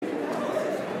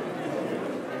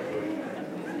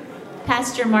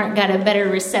Pastor Mark got a better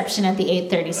reception at the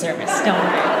 8:30 service. Don't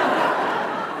worry.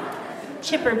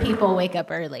 Chipper people wake up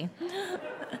early.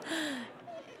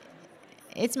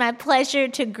 It's my pleasure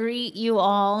to greet you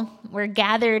all. We're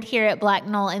gathered here at Black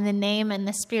Knoll in the name and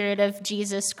the spirit of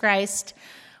Jesus Christ.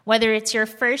 Whether it's your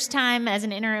first time as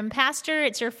an interim pastor,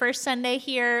 it's your first Sunday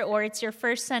here, or it's your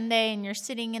first Sunday and you're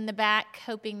sitting in the back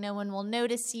hoping no one will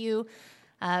notice you,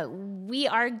 we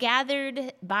are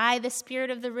gathered by the Spirit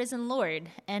of the risen Lord,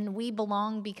 and we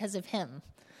belong because of him.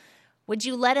 Would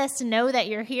you let us know that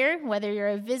you're here, whether you're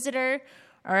a visitor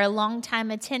or a longtime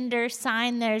attender?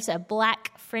 Sign, there's a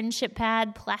black friendship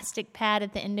pad, plastic pad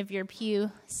at the end of your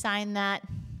pew. Sign that.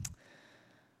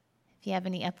 If you have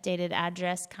any updated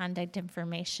address, contact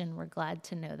information, we're glad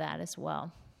to know that as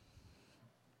well.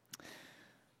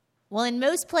 Well, in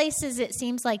most places, it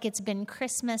seems like it's been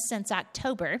Christmas since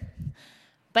October.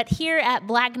 But here at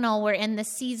Black Knoll, we're in the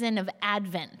season of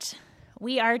Advent.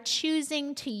 We are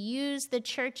choosing to use the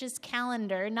church's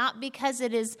calendar, not because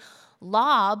it is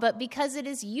law, but because it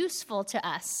is useful to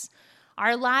us.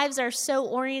 Our lives are so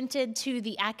oriented to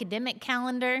the academic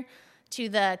calendar, to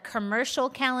the commercial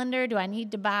calendar. Do I need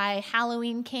to buy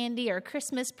Halloween candy or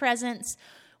Christmas presents?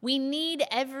 We need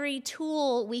every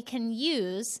tool we can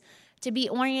use to be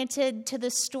oriented to the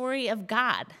story of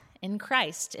God in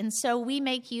Christ. And so we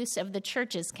make use of the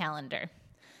church's calendar.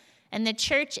 And the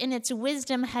church in its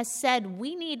wisdom has said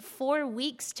we need 4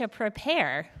 weeks to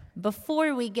prepare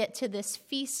before we get to this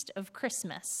feast of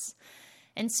Christmas.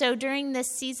 And so during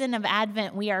this season of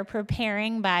Advent, we are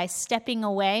preparing by stepping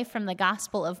away from the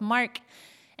Gospel of Mark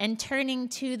and turning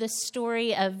to the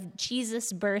story of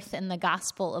Jesus' birth in the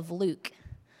Gospel of Luke.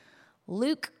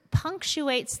 Luke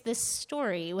punctuates this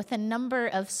story with a number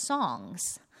of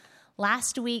songs.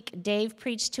 Last week, Dave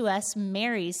preached to us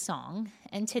Mary's song,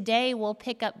 and today we'll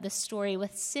pick up the story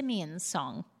with Simeon's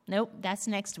song. Nope, that's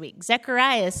next week.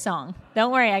 Zechariah's song.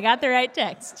 Don't worry, I got the right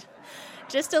text.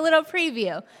 Just a little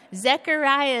preview.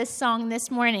 Zechariah's song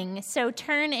this morning. So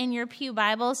turn in your pew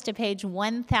Bibles to page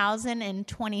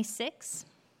 1026.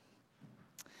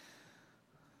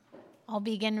 I'll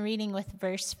begin reading with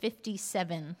verse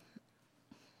 57.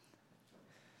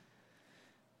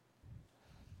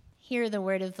 Hear the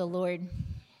word of the Lord.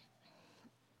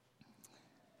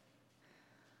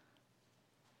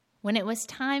 When it was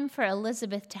time for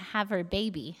Elizabeth to have her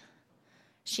baby,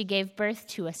 she gave birth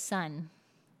to a son.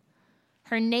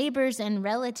 Her neighbors and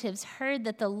relatives heard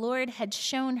that the Lord had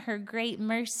shown her great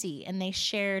mercy, and they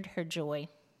shared her joy.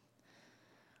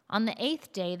 On the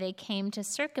 8th day, they came to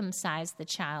circumcise the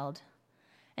child,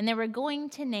 and they were going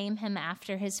to name him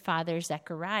after his father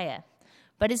Zechariah.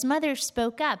 But his mother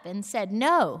spoke up and said,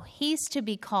 "No, he's to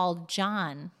be called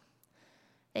John."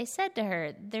 They said to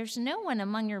her, "There's no one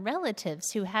among your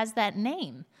relatives who has that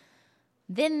name."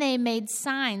 Then they made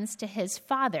signs to his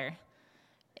father.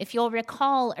 If you'll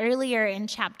recall earlier in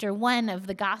chapter 1 of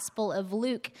the Gospel of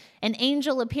Luke, an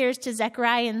angel appears to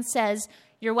Zechariah and says,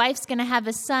 "Your wife's going to have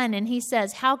a son." And he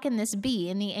says, "How can this be?"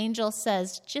 And the angel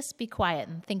says, "Just be quiet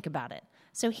and think about it."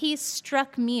 So he's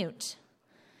struck mute.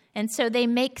 And so they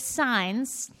make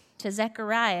signs to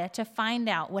Zechariah to find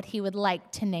out what he would like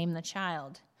to name the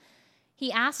child. He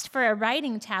asked for a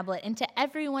writing tablet, and to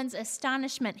everyone's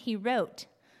astonishment, he wrote,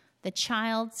 "The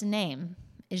child's name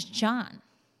is John."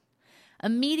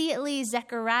 Immediately,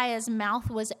 Zechariah's mouth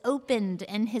was opened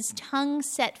and his tongue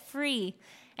set free,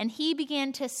 and he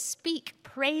began to speak,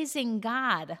 praising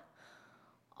God.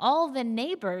 All the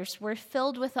neighbors were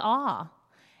filled with awe,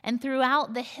 and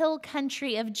throughout the hill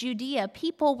country of Judea,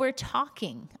 people were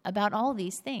talking about all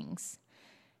these things.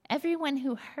 Everyone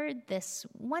who heard this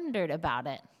wondered about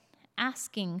it,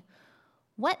 asking,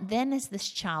 "What then is this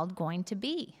child going to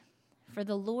be?" For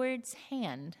the Lord's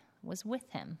hand was with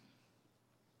him.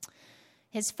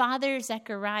 His father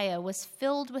Zechariah was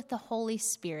filled with the Holy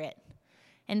Spirit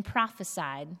and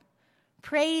prophesied,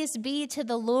 "Praise be to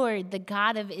the Lord, the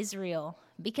God of Israel,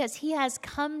 because he has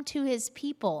come to his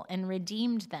people and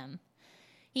redeemed them.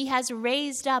 He has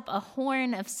raised up a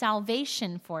horn of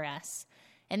salvation for us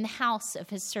in the house of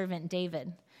his servant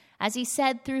David, as he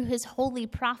said through his holy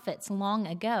prophets long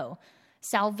ago,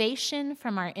 salvation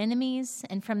from our enemies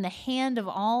and from the hand of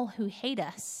all who hate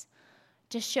us,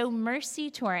 to show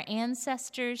mercy to our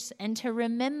ancestors and to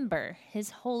remember his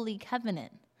holy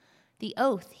covenant, the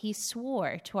oath he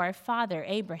swore to our father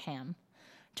Abraham,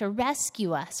 to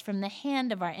rescue us from the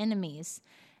hand of our enemies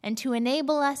and to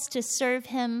enable us to serve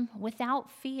him without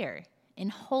fear in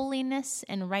holiness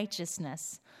and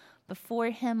righteousness before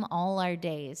him all our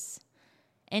days.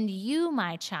 And you,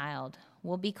 my child,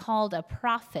 will be called a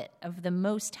prophet of the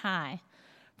Most High,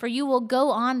 for you will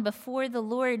go on before the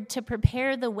Lord to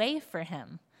prepare the way for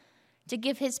him, to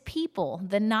give his people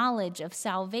the knowledge of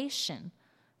salvation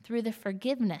through the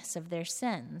forgiveness of their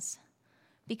sins,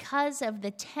 because of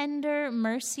the tender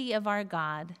mercy of our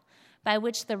God, by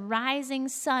which the rising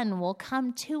sun will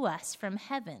come to us from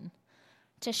heaven,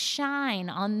 to shine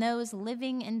on those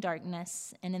living in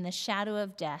darkness and in the shadow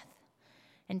of death,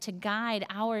 and to guide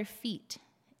our feet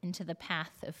into the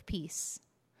path of peace.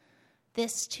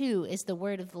 This, too, is the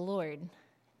word of the Lord.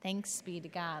 Thanks be to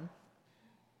God.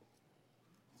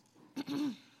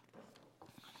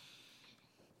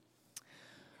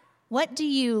 What do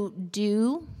you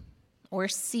do or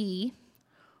see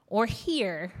or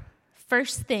hear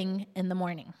first thing in the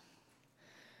morning?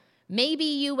 Maybe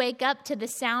you wake up to the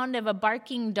sound of a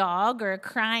barking dog or a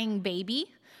crying baby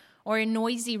or a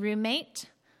noisy roommate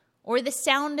or the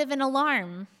sound of an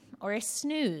alarm or a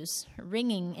snooze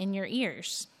ringing in your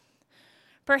ears.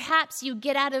 Perhaps you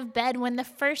get out of bed when the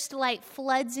first light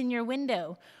floods in your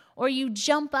window, or you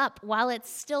jump up while it's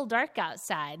still dark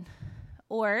outside.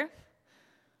 Or,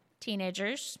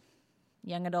 teenagers,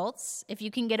 young adults, if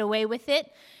you can get away with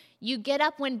it, you get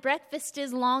up when breakfast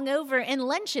is long over and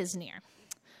lunch is near.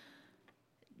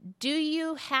 Do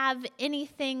you have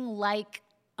anything like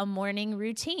a morning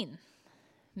routine?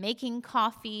 Making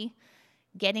coffee,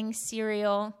 getting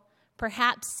cereal,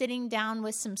 perhaps sitting down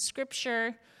with some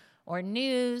scripture or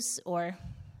news or,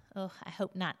 I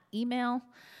hope not, email.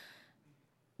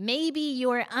 Maybe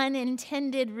your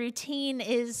unintended routine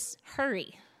is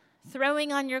hurry,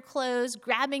 throwing on your clothes,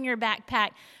 grabbing your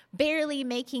backpack, barely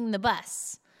making the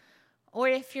bus. Or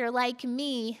if you're like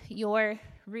me, your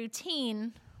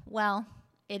routine, well,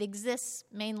 it exists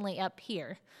mainly up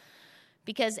here,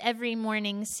 because every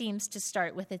morning seems to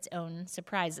start with its own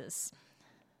surprises.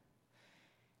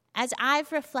 As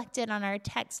I've reflected on our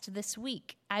text this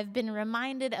week, I've been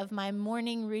reminded of my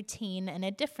morning routine in a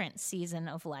different season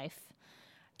of life,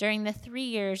 during the 3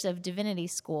 years of divinity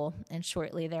school and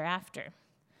shortly thereafter.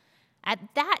 At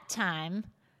that time,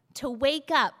 to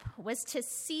wake up was to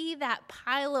see that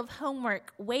pile of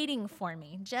homework waiting for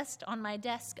me just on my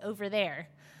desk over there.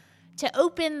 To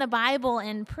open the Bible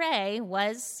and pray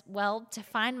was, to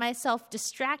find myself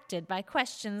distracted by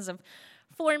questions of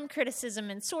form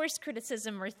criticism and source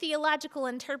criticism or theological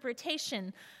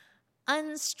interpretation,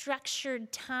 unstructured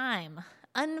time,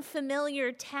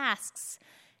 unfamiliar tasks,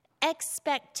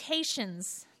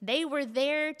 expectations. They were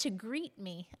there to greet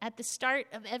me at the start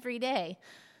of every day.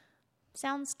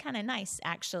 Sounds kind of nice,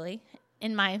 actually,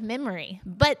 in my memory.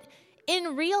 But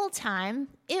in real time,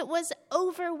 it was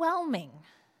overwhelming.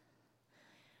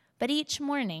 But each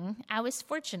morning, I was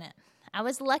fortunate. I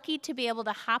was lucky to be able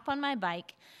to hop on my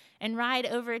bike and ride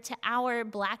over to our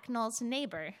Blacknall's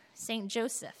neighbor, St.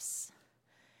 Joseph's.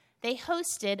 They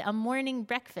hosted a morning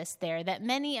breakfast there that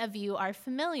many of you are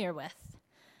familiar with.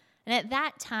 And at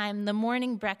that time, the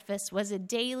morning breakfast was a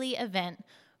daily event,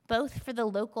 both for the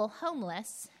local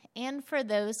homeless and for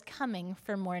those coming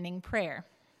for morning prayer.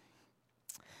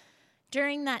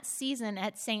 During that season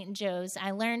at St. Joe's, I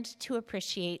learned to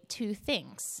appreciate two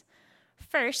things.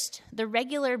 First, the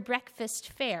regular breakfast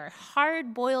fare,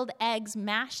 hard-boiled eggs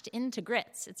mashed into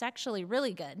grits. It's actually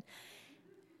really good.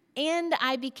 And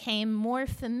I became more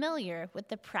familiar with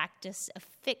the practice of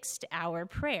fixed-hour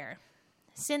prayer.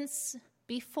 Since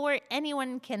before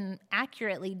anyone can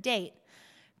accurately date,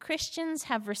 Christians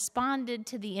have responded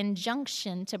to the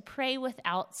injunction to pray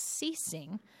without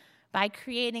ceasing by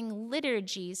creating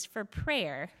liturgies for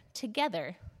prayer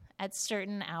together at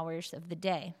certain hours of the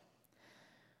day.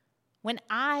 When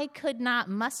I could not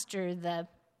muster the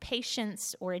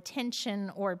patience or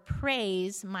attention or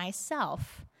praise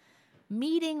myself,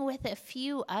 meeting with a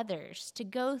few others to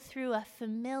go through a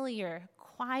familiar,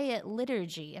 quiet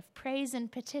liturgy of praise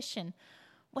and petition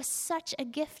was such a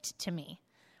gift to me,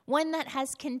 one that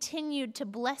has continued to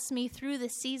bless me through the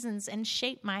seasons and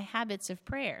shape my habits of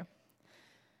prayer.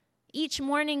 Each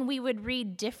morning we would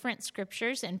read different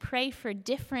scriptures and pray for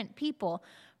different people,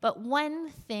 but one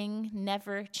thing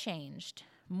never changed.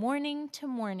 Morning to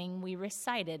morning we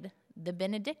recited the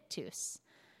Benedictus,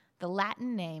 the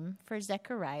Latin name for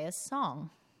Zechariah's song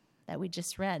that we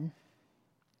just read.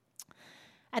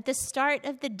 At the start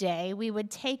of the day, we would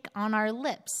take on our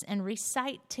lips and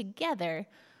recite together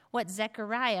what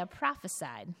Zechariah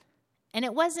prophesied. And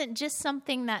it wasn't just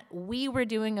something that we were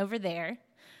doing over there,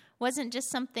 wasn't just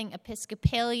something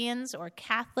Episcopalians or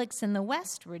Catholics in the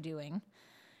West were doing,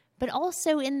 but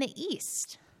also in the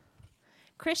East.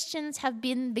 Christians have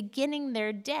been beginning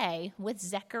their day with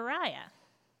Zechariah.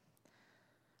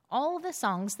 All the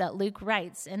songs that Luke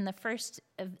writes in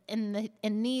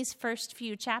these first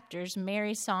few chapters,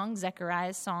 Mary's song,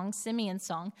 Zechariah's song, Simeon's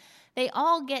song, They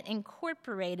all get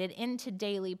incorporated into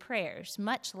daily prayers,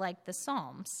 much like the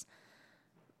Psalms.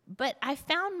 But I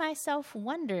found myself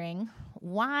wondering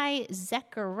why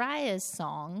Zechariah's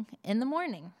song in the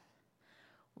morning?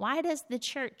 Why does the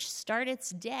church start its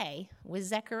day with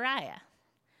Zechariah?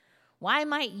 Why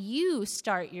might you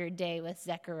start your day with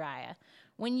Zechariah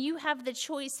when you have the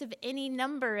choice of any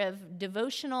number of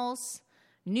devotionals,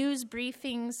 news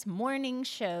briefings, morning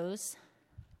shows?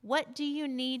 What do you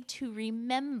need to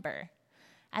remember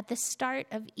at the start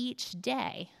of each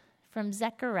day from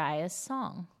Zechariah's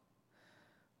song?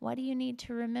 What do you need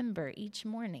to remember each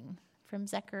morning from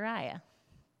Zechariah?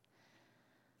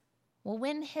 Well,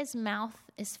 when his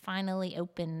mouth is finally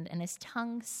opened and his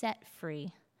tongue set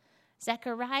free,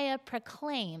 Zechariah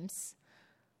proclaims,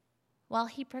 well,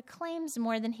 he proclaims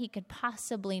more than he could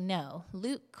possibly know.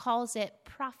 Luke calls it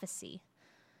prophecy.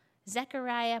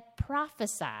 Zechariah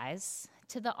prophesies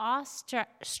to the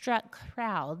awestruck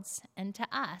crowds and to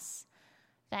us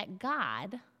that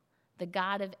God, the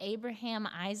God of Abraham,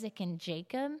 Isaac, and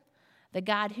Jacob, the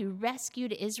God who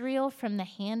rescued Israel from the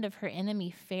hand of her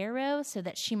enemy Pharaoh so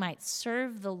that she might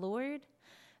serve the Lord,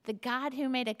 the God who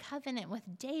made a covenant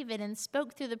with David and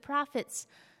spoke through the prophets,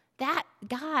 that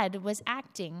God was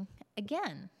acting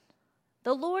again.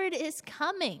 The Lord is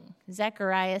coming,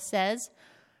 Zechariah says.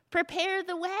 Prepare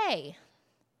the way.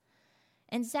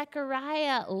 And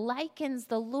Zechariah likens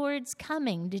the Lord's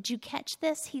coming. Did you catch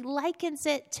this? He likens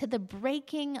it to the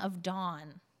breaking of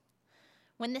dawn.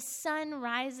 When the sun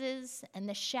rises and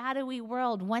the shadowy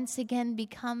world once again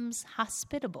becomes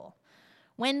hospitable.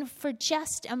 When for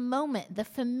just a moment the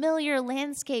familiar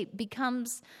landscape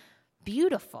becomes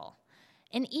beautiful.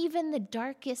 And even the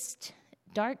darkest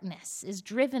darkness is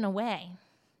driven away.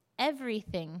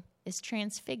 Everything is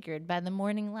transfigured by the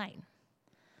morning light.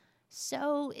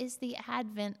 So is the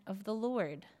advent of the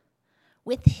Lord.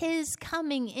 With his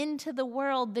coming into the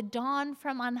world, the dawn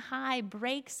from on high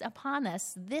breaks upon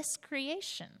us, this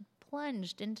creation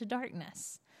plunged into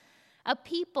darkness. A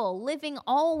people living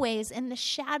always in the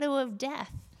shadow of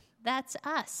death. That's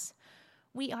us.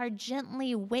 We are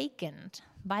gently wakened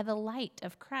by the light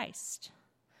of Christ.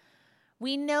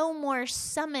 We no more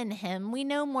summon him, we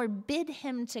no more bid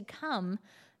him to come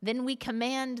than we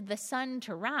command the sun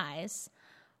to rise.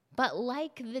 But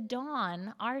like the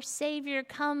dawn, our Savior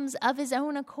comes of his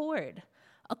own accord,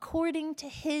 according to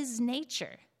his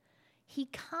nature. He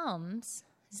comes,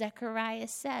 Zechariah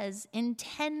says, in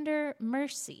tender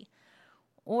mercy.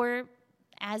 Or,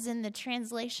 as in the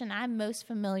translation I'm most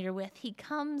familiar with, he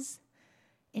comes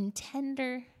in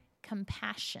tender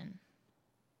compassion.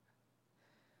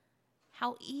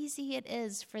 How easy it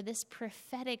is for this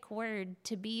prophetic word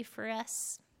to be for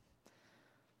us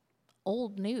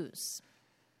old news.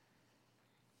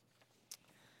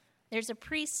 There's a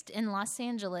priest in Los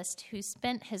Angeles who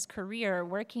spent his career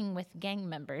working with gang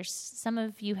members. Some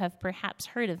of you have perhaps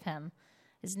heard of him.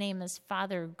 His name is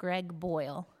Father Greg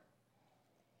Boyle.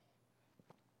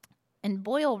 And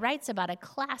Boyle writes about a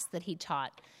class that he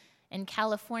taught in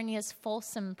California's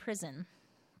Folsom Prison.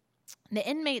 The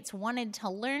inmates wanted to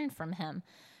learn from him,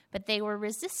 but they were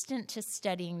resistant to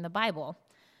studying the Bible.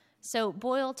 So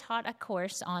Boyle taught a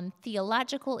course on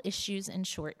theological issues in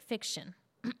short fiction.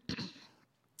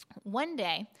 One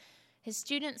day, his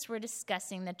students were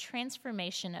discussing the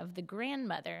transformation of the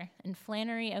grandmother in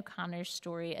Flannery O'Connor's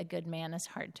story, A Good Man is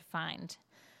Hard to Find.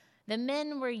 The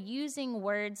men were using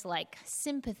words like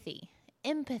sympathy,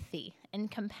 empathy,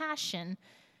 and compassion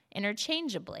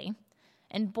interchangeably,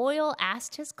 and Boyle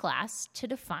asked his class to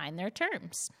define their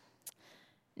terms.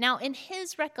 Now, in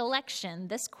his recollection,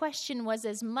 this question was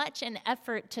as much an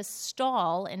effort to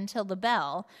stall until the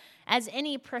bell as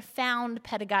any profound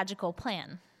pedagogical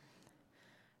plan.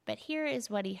 But here is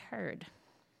what he heard.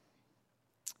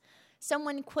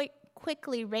 Someone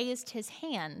quickly raised his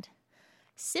hand.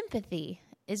 Sympathy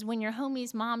is when your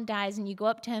homie's mom dies and you go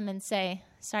up to him and say,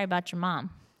 "Sorry about your mom."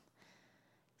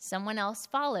 Someone else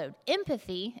followed.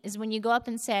 Empathy is when you go up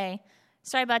and say,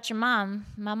 "Sorry about your mom.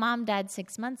 My mom died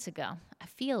 6 months ago. I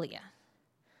feel ya."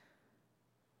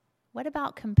 What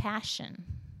about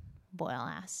compassion? Boyle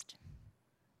asked.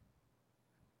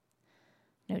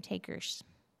 No takers.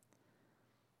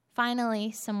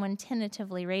 Finally, someone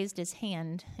tentatively raised his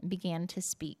hand and began to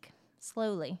speak,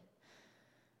 slowly.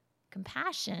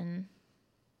 Compassion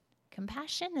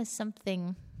is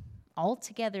something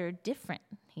altogether different,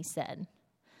 he said.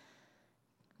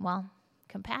 Well,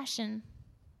 compassion,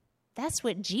 that's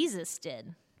what Jesus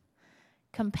did.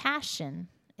 Compassion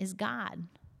is God.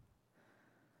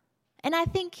 And I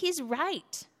think he's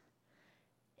right.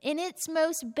 In its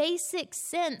most basic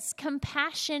sense,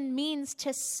 compassion means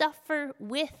to suffer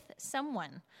with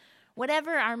someone,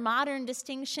 Whatever our modern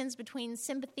distinctions between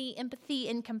sympathy, empathy,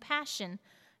 and compassion,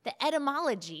 the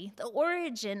etymology, the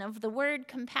origin of the word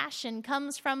compassion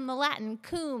comes from the Latin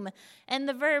cum and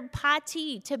the verb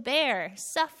pati, to bear,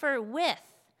 suffer with.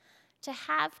 To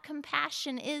have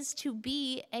compassion is to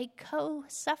be a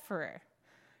co-sufferer,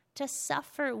 to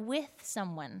suffer with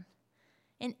someone.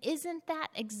 And isn't that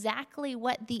exactly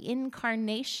what the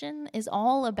incarnation is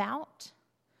all about?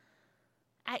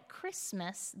 At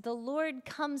Christmas, the Lord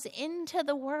comes into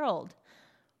the world,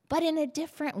 but in a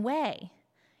different way.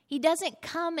 He doesn't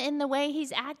come in the way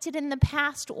he's acted in the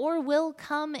past or will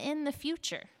come in the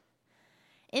future.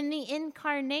 In the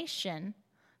incarnation,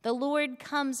 the Lord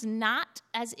comes not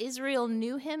as Israel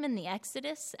knew him in the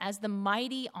Exodus, as the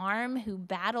mighty arm who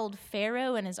battled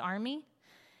Pharaoh and his army.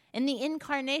 In the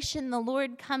incarnation, the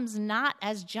Lord comes not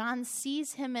as John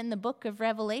sees him in the book of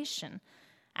Revelation,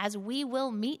 as we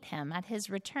will meet him at his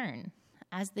return,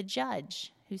 as the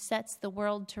judge who sets the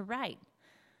world to right.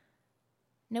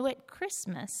 No, at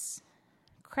Christmas,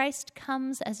 Christ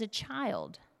comes as a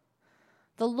child.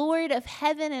 The Lord of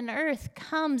heaven and earth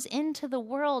comes into the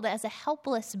world as a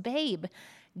helpless babe.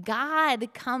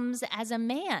 God comes as a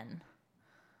man.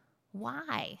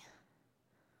 Why?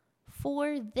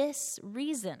 For this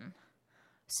reason,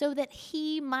 so that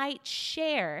he might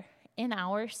share in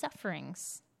our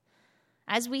sufferings.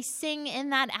 As we sing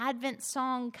in that Advent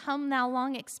song, "Come Thou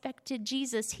Long Expected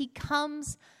Jesus," he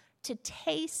comes to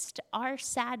taste our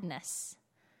sadness,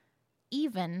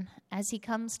 even as he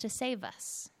comes to save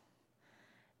us.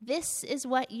 This is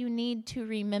what you need to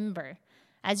remember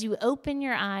as you open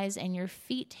your eyes and your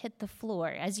feet hit the floor,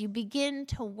 as you begin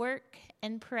to work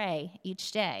and pray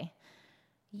each day.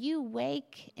 You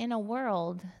wake in a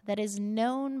world that is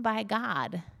known by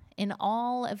God in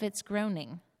all of its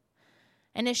groaning.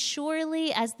 And as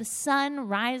surely as the sun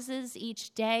rises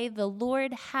each day, the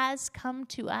Lord has come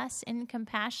to us in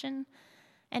compassion,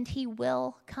 and he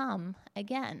will come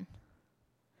again.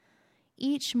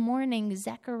 Each morning,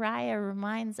 Zechariah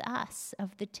reminds us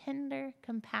of the tender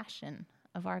compassion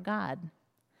of our God.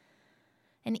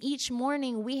 And each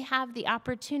morning, we have the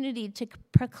opportunity to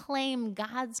proclaim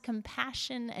God's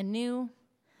compassion anew.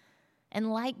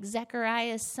 And like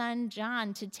Zechariah's son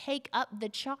John, to take up the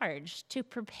charge to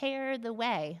prepare the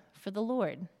way for the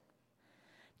Lord.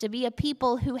 To be a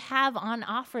people who have on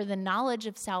offer the knowledge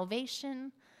of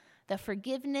salvation, the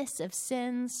forgiveness of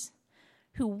sins,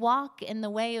 who walk in the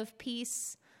way of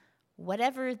peace,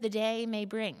 whatever the day may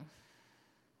bring.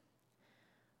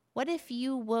 What if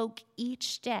you woke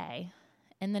each day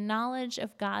in the knowledge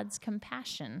of God's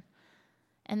compassion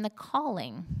and the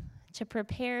calling to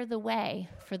prepare the way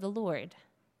for the Lord?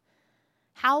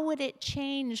 How would it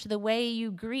change the way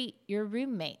you greet your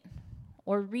roommate,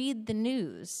 or read the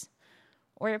news,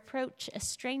 or approach a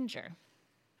stranger?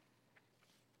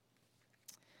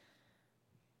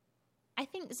 I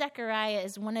think Zechariah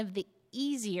is one of the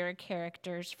easier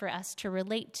characters for us to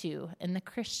relate to in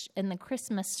the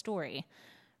Christmas story,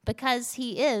 because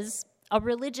he is a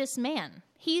religious man.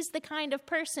 He's the kind of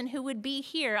person who would be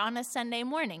here on a Sunday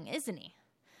morning, isn't he?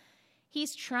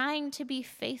 He's trying to be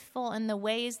faithful in the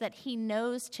ways that he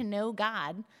knows to know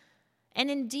God.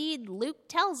 And indeed, Luke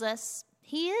tells us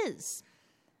he is.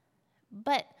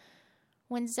 But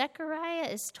when Zechariah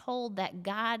is told that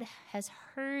God has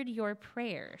heard your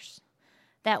prayers,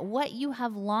 that what you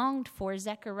have longed for,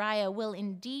 Zechariah, will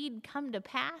indeed come to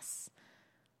pass,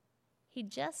 he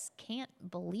just can't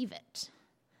believe it.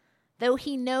 Though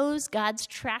he knows God's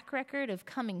track record of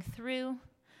coming through,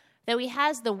 though he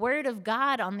has the word of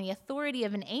God on the authority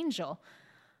of an angel,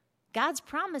 God's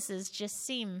promises just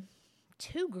seem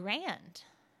too grand,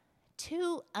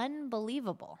 too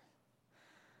unbelievable.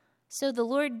 So the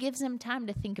Lord gives him time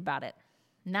to think about it.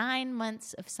 9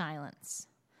 months of silence.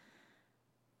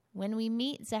 When we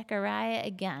meet Zechariah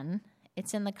again,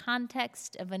 it's in the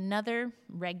context of another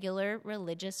regular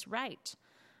religious rite,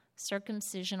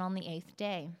 circumcision on the 8th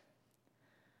day.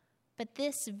 But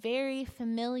this very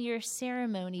familiar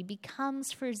ceremony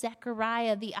becomes for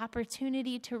Zechariah the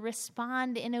opportunity to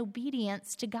respond in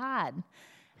obedience to God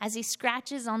as he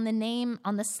scratches on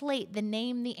the slate the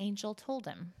name the angel told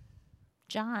him,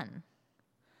 John.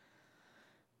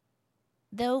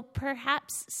 Though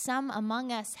perhaps some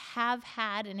among us have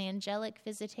had an angelic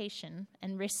visitation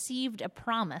and received a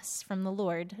promise from the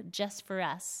Lord just for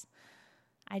us,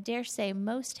 I dare say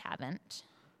most haven't.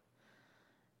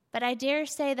 But I dare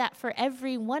say that for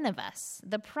every one of us,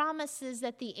 the promises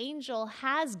that the angel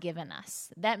has given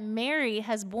us, that Mary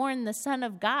has borne the Son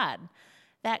of God,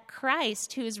 that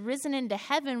Christ, who is risen into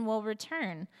heaven, will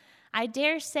return, I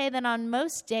dare say that on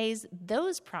most days,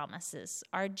 those promises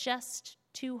are just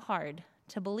too hard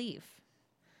to believe.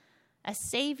 a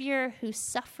Savior who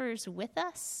suffers with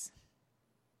us?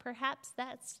 Perhaps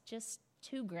that's just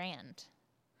too grand.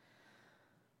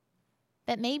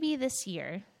 But maybe this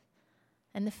year,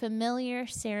 in the familiar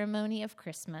ceremony of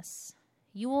Christmas,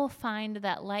 you will find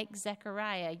that, like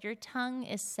Zechariah, your tongue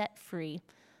is set free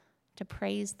to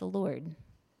praise the Lord.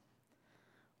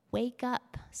 Wake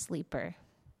up, sleeper.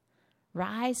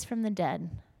 Rise from the dead.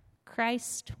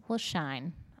 Christ will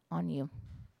shine on you.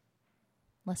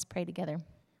 Let's pray together.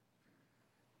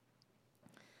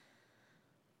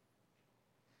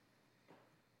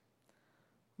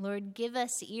 Lord, give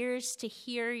us ears to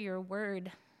hear your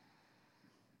word.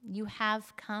 You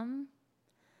have come,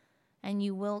 and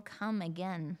you will come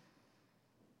again.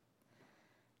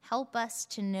 Help us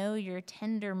to know your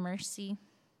tender mercy,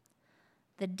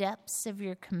 the depths of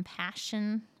your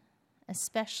compassion,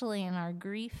 especially in our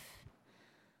grief,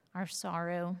 our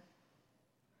sorrow.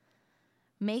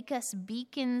 Make us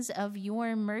beacons of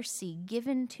your mercy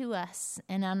given to us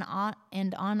and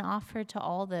on offer to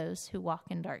all those who walk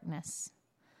in darkness.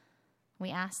 We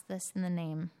ask this in the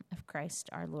name of Christ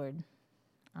our Lord.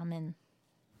 Amen.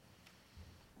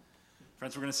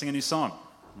 Friends, we're going to sing a new song.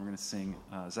 We're going to sing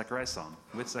Zechariah's song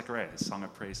with Zechariah, a song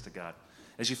of praise to God.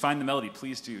 As you find the melody,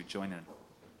 please do join in.